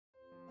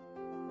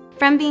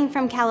From being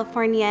from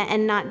California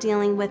and not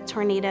dealing with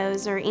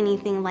tornadoes or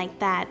anything like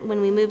that, when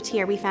we moved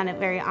here, we found it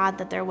very odd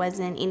that there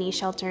wasn't any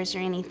shelters or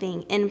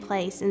anything in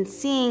place. And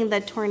seeing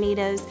the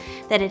tornadoes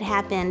that had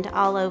happened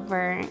all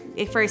over,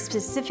 first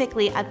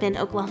specifically up in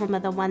Oklahoma,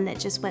 the one that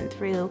just went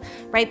through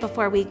right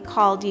before we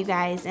called you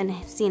guys and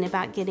seen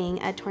about getting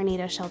a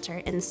tornado shelter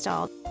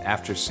installed.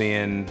 After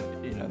seeing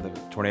the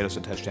tornadoes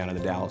that touched down in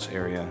the Dallas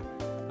area,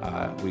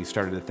 we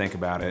started to think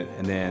about it.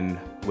 And then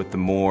with the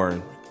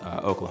Moore,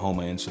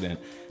 Oklahoma incident,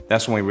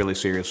 that's when we really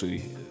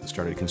seriously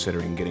started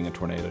considering getting a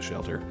tornado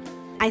shelter.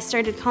 I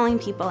started calling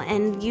people,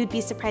 and you'd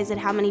be surprised at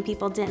how many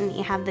people didn't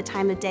have the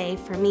time of day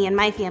for me and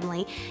my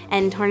family.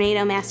 And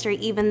Tornado Master,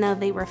 even though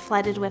they were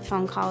flooded with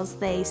phone calls,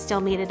 they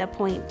still made it a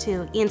point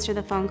to answer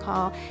the phone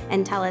call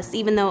and tell us,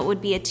 even though it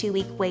would be a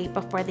 2-week wait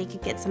before they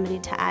could get somebody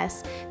to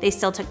us, they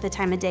still took the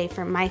time of day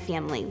for my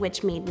family,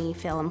 which made me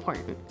feel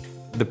important.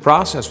 The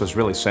process was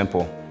really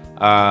simple.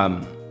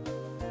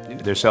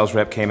 Their sales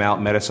rep came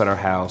out, met us at our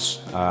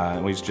house,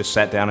 and we just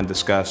sat down and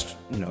discussed,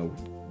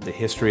 the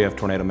history of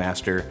Tornado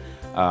Master,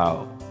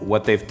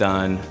 what they've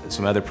done,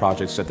 some other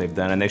projects that they've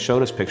done, and they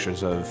showed us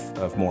pictures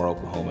of Moore,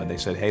 Oklahoma. They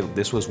said, hey,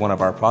 this was one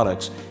of our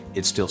products.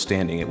 It's still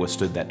standing. It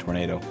withstood that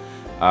tornado.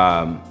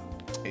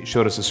 It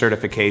showed us the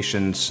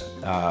certifications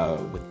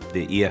with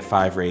the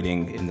EF5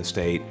 rating in the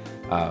state.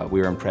 We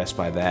were impressed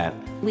by that.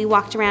 We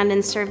walked around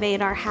and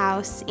surveyed our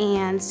house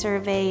and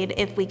surveyed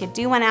if we could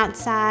do one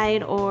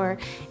outside or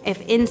if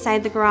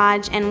inside the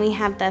garage, and we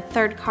have the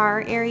third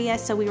car area,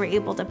 so we were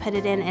able to put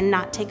it in and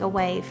not take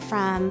away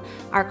from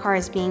our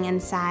cars being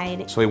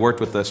inside. So he worked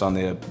with us on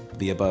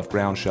the above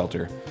ground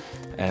shelter,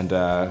 and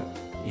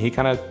he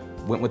kind of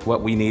went with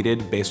what we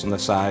needed based on the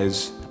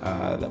size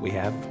that we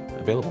have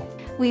available.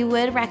 We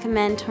would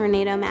recommend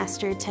Tornado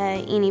Master to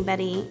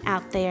anybody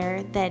out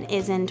there that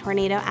is in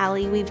Tornado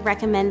Alley. We've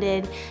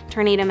recommended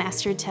Tornado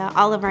Master to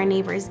all of our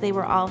neighbors. They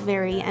were all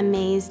very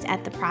amazed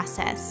at the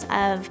process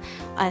of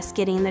us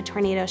getting the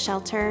tornado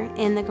shelter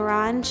in the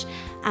garage.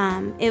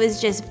 It was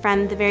just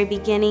from the very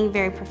beginning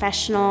very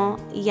professional,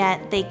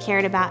 yet they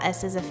cared about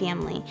us as a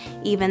family.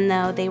 Even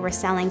though they were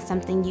selling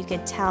something, you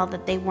could tell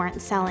that they weren't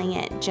selling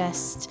it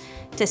just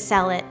to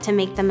sell it, to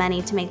make the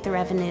money, to make the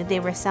revenue. They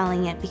were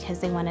selling it because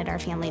they wanted our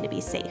family to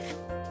be safe.